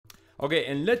Okay,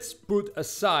 and let's put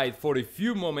aside for a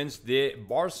few moments the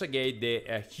Barca gate,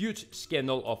 the huge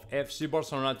scandal of FC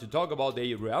Barcelona, to talk about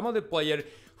the Real Madrid player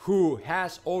who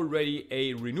has already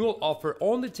a renewal offer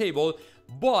on the table,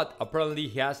 but apparently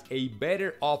he has a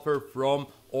better offer from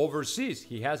overseas.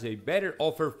 He has a better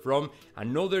offer from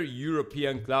another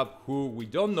European club who we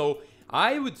don't know.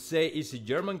 I would say it's a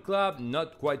German club,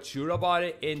 not quite sure about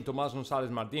it, and Tomás González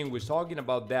Martín was talking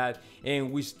about that,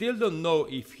 and we still don't know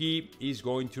if he is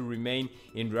going to remain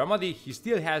in Real Madrid. He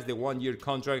still has the one-year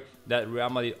contract that Real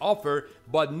Madrid offered,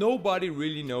 but nobody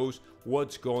really knows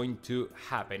what's going to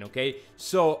happen, okay?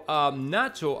 So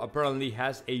Nacho apparently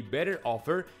has a better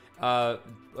offer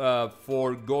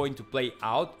for going to play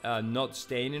out, not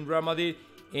staying in Real Madrid,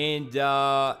 and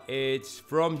it's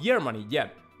from Germany. Yeah,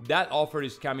 that offer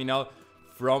is coming out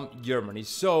from Germany.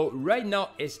 So right now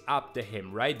it's up to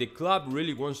him, right? The club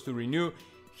really wants to renew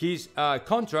his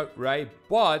contract, right?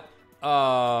 But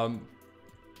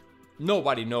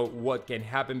nobody knows what can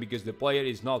happen because the player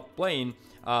is not playing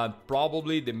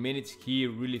probably the minutes he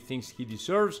really thinks he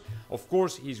deserves. Of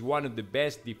course, he's one of the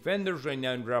best defenders right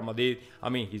now in Real Madrid. I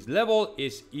mean, his level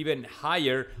is even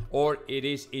higher, or it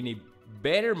is in a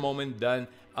better moment than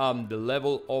the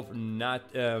level of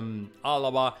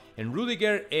Alaba and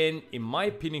Rudiger, and in my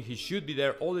opinion he should be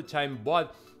there all the time,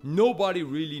 but nobody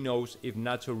really knows if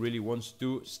Nacho really wants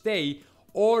to stay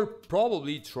or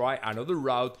probably try another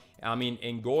route, I mean,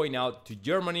 and going out to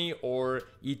Germany or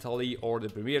Italy or the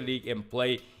Premier League and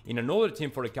play in another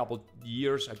team for a couple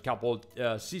years, a couple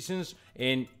seasons.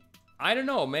 And I don't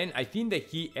know, man, I think that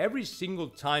every single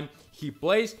time he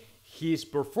plays, his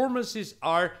performances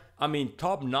are, I mean,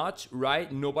 top notch,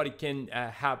 right? Nobody can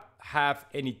have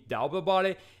any doubt about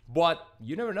it. But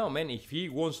you never know, man. If he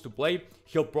wants to play,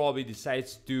 he'll probably decide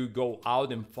to go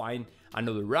out and find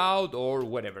another route or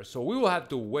whatever. So we will have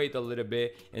to wait a little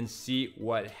bit and see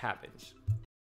what happens.